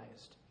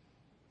realized.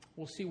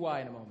 We'll see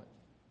why in a moment.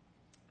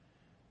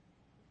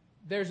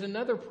 There's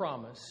another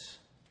promise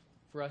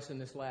for us in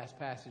this last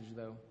passage,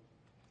 though,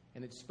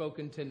 and it's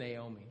spoken to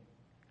Naomi.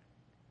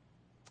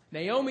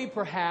 Naomi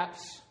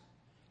perhaps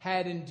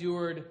had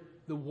endured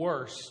the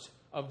worst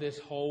of this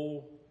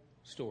whole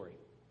story.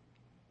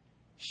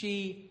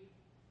 She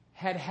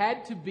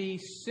had to be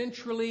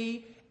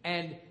centrally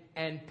and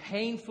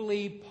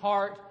painfully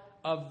part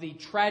of the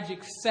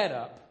tragic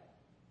setup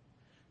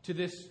to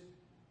this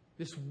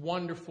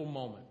wonderful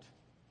moment.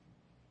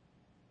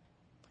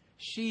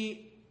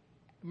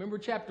 Remember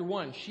chapter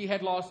 1, she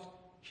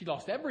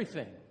lost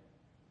everything.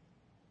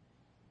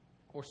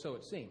 Or so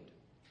it seemed.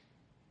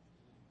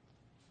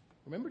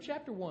 Remember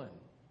chapter 1.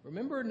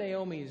 Remember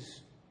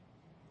Naomi's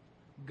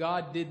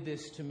God did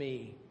this to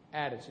me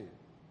attitude.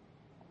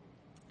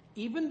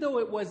 Even though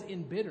it was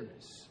in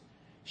bitterness,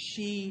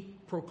 she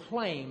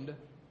proclaimed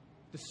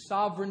the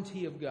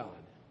sovereignty of God.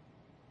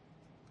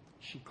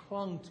 She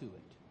clung to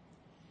it.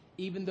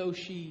 Even though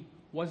she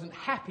wasn't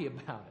happy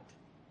about it,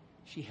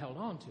 she held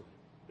on to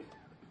it.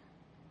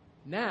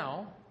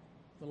 Now,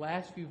 the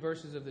last few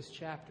verses of this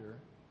chapter,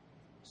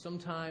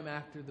 sometime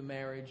after the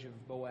marriage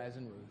of Boaz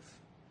and Ruth,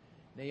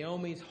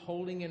 Naomi's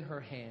holding in her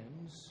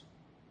hands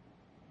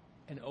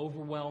an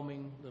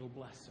overwhelming little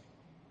blessing,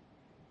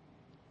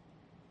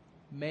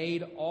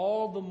 made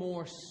all the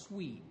more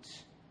sweet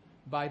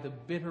by the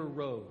bitter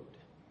road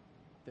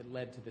that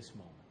led to this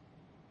moment.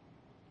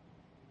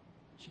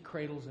 She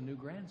cradles a new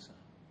grandson.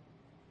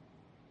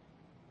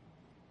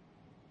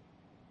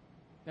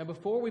 Now,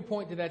 before we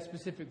point to that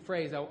specific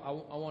phrase, I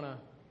want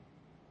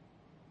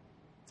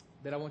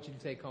you to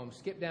take home.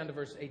 Skip down to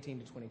verse 18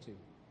 to 22.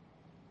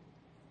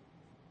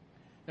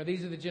 Now,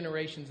 these are the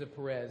generations of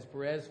Perez.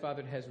 Perez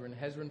fathered Hezron.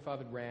 Hezron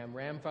fathered Ram.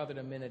 Ram fathered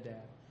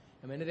Amminadab.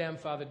 Amminadab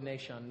fathered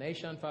Nahshon.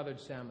 Nahshon fathered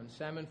Salmon.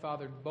 Salmon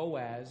fathered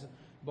Boaz.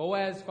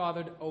 Boaz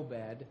fathered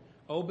Obed.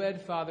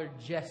 Obed fathered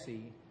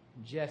Jesse.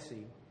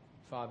 Jesse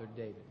fathered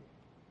David.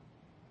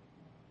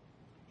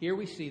 Here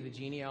we see the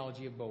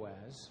genealogy of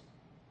Boaz,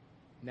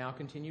 now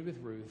continued with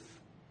Ruth,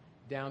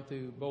 down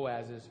through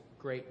Boaz's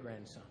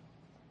great-grandson.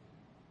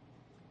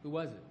 Who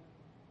was it?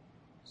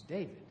 It was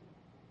David.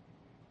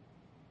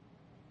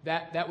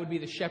 That would be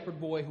the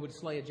shepherd boy who would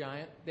slay a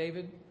giant,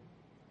 David.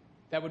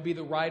 That would be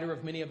the writer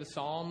of many of the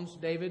Psalms,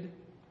 David.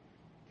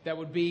 That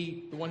would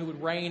be the one who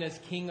would reign as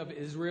king of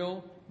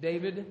Israel,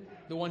 David.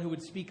 The one who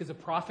would speak as a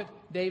prophet,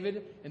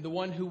 David. And the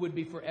one who would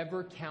be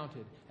forever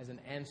counted as an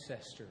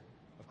ancestor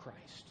of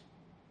Christ.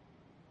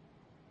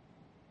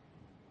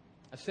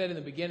 I said in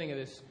the beginning of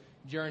this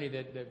journey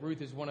that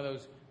Ruth is one of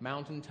those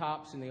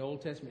mountaintops in the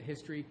Old Testament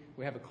history.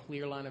 We have a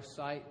clear line of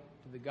sight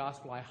to the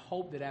gospel. I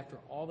hope that after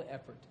all the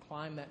effort to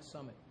climb that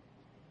summit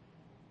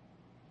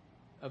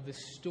of the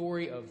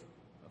story of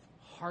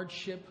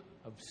hardship,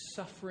 of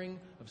suffering,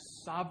 of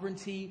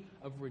sovereignty,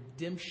 of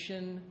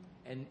redemption,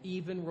 and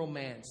even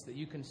romance, that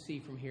you can see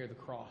from here the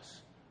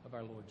cross of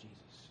our Lord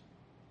Jesus.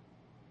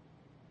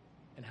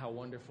 And how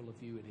wonderful a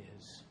view it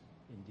is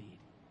indeed.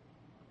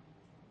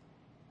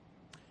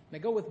 Now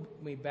go with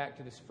me back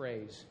to this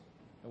phrase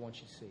I want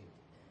you to see.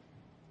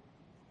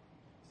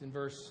 It's in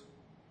verse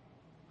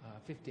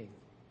 15.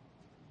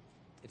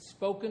 It's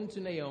spoken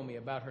to Naomi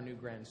about her new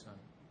grandson.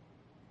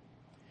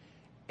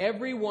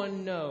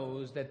 Everyone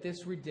knows that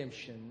this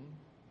redemption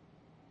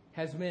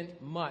has meant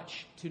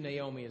much to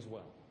Naomi as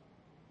well.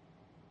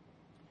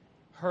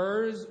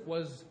 Hers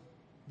was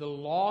the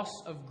loss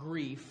of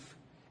grief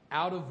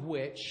out of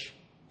which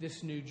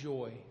this new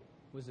joy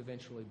was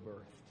eventually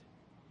birthed.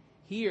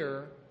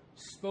 Here,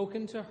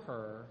 spoken to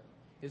her,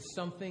 is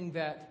something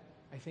that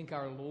I think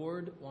our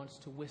Lord wants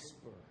to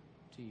whisper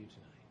to you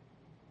tonight.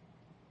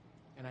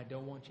 And I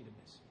don't want you to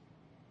miss it.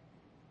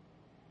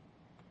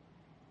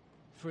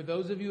 For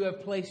those of you who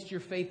have placed your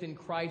faith in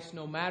Christ,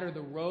 no matter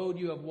the road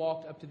you have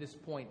walked up to this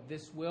point,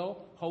 this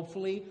will,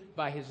 hopefully,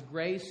 by His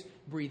grace,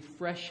 breathe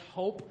fresh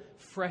hope,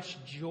 fresh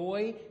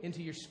joy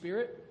into your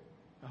spirit.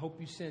 I hope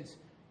you sense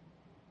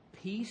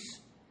peace,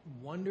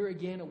 wonder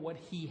again at what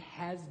He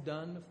has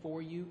done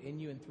for you, in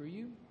you, and through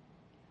you.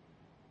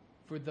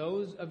 For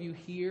those of you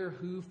here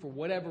who, for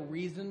whatever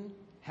reason,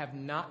 have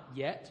not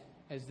yet,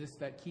 as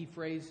that key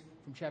phrase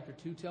from chapter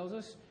 2 tells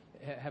us,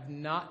 have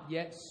not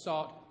yet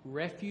sought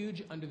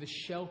refuge under the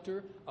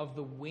shelter of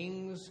the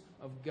wings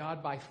of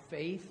God by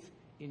faith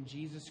in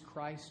Jesus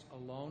Christ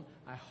alone,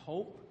 I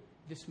hope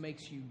this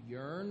makes you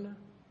yearn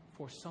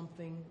for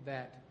something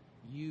that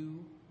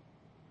you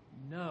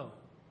know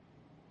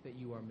that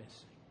you are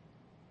missing.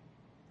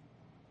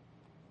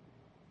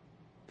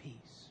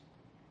 Peace.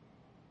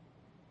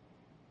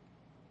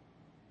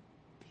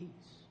 Peace.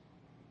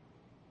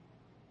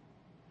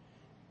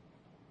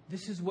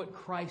 This is what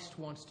Christ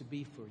wants to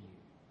be for you.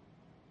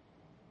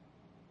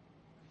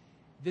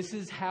 This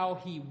is how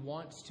He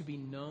wants to be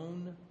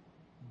known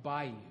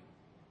by you.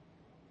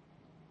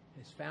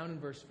 It's found in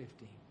verse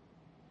 15.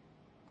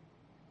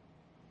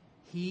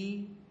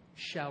 He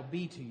shall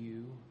be to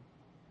you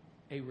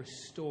a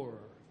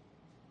restorer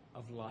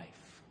of life.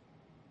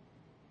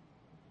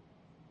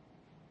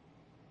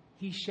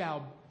 He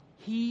shall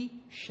be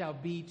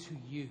to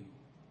you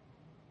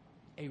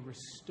a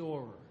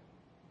restorer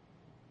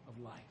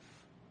of life.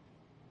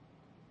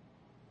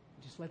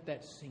 Just let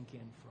that sink in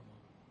for a moment.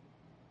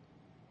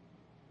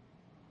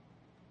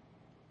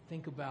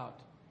 Think about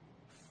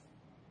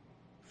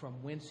from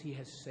whence He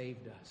has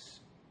saved us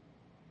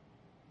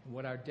and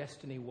what our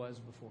destiny was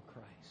before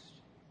Christ.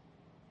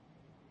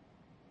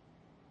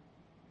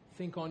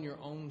 Think on your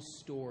own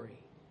story,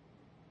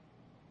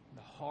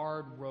 the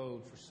hard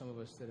road for some of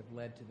us that have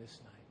led to this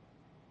night.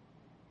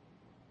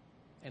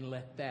 And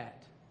let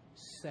that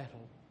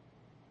settle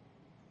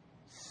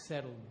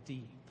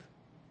deep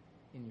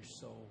in your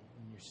soul,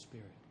 in your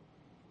spirit.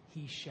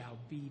 He shall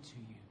be to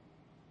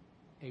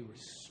you a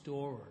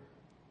restorer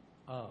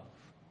of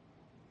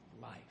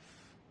life.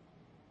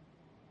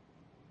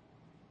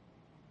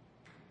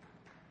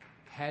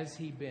 Has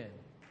He been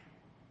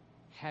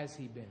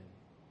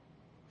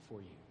for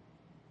you?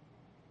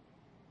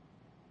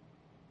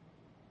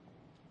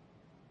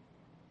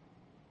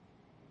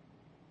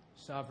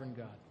 Sovereign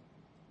God,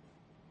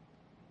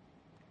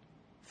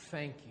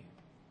 thank you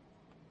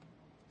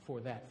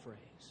for that phrase.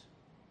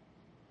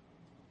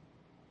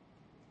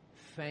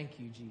 Thank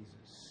you,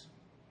 Jesus,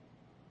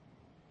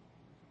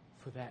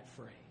 for that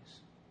phrase.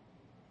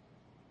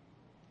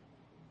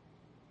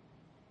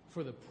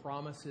 For the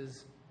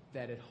promises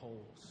that it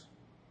holds.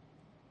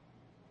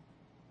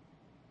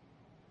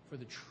 For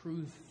the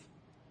truth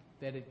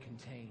that it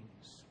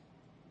contains.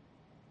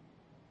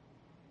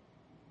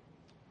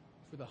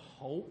 For the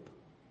hope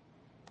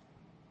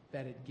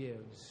that it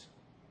gives.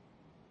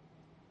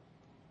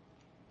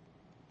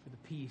 For the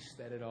peace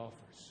that it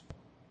offers.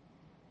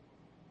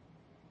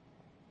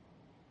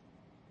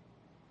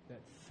 That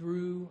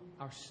through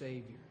our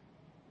Savior,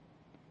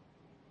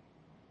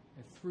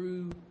 and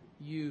through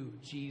you,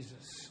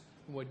 Jesus,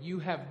 what you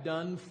have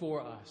done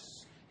for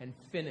us and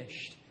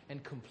finished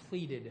and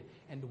completed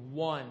and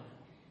won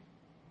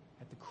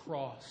at the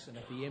cross and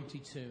at the empty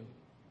tomb,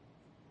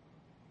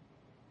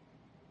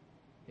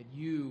 that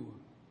you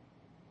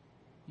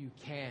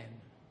can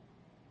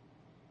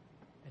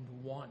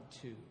and want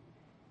to,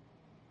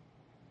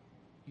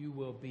 you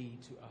will be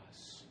to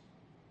us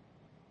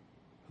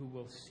who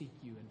will seek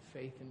you in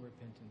faith and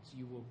repentance.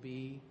 You will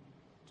be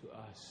to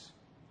us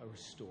a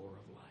restorer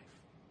of life.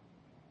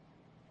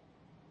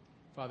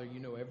 Father, you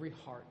know every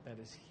heart that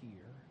is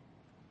here,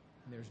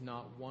 and there's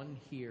not one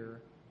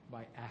here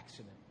by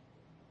accident.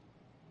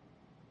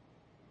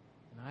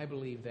 And I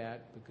believe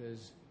that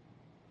because,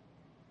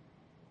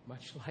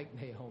 much like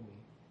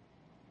Naomi,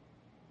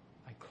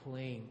 I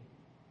cling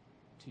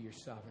to your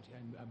sovereignty.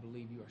 I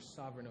believe you are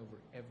sovereign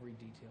over every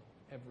detail,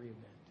 every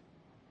event.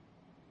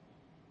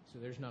 So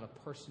there's not a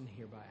person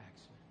here by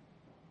accident.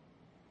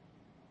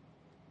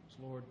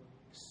 So Lord,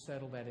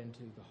 settle that into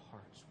the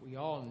hearts. We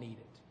all need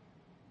it.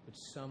 But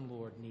some,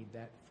 Lord, need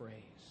that phrase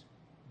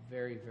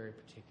very, very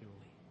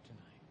particularly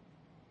tonight.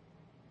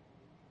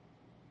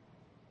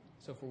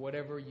 So for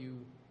whatever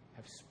you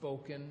have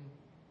spoken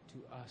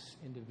to us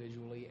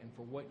individually and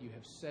for what you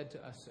have said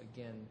to us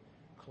again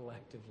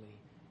collectively,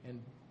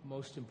 and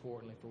most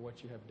importantly, for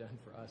what you have done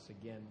for us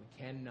again,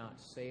 we cannot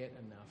say it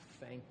enough.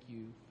 Thank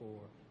you for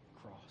the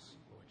cross,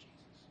 Lord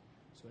Jesus.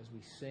 So as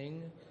we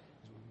sing,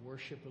 as we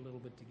worship a little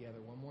bit together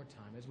one more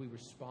time, as we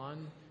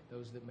respond,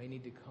 those that may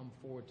need to come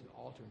forward to the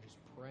altar and just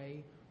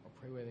pray or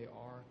pray where they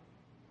are,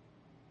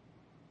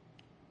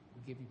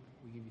 we give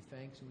you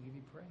thanks and we give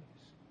you praise.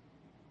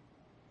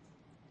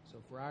 So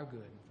for our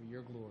good and for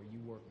your glory, you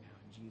work now.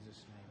 In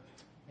Jesus'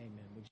 name, amen.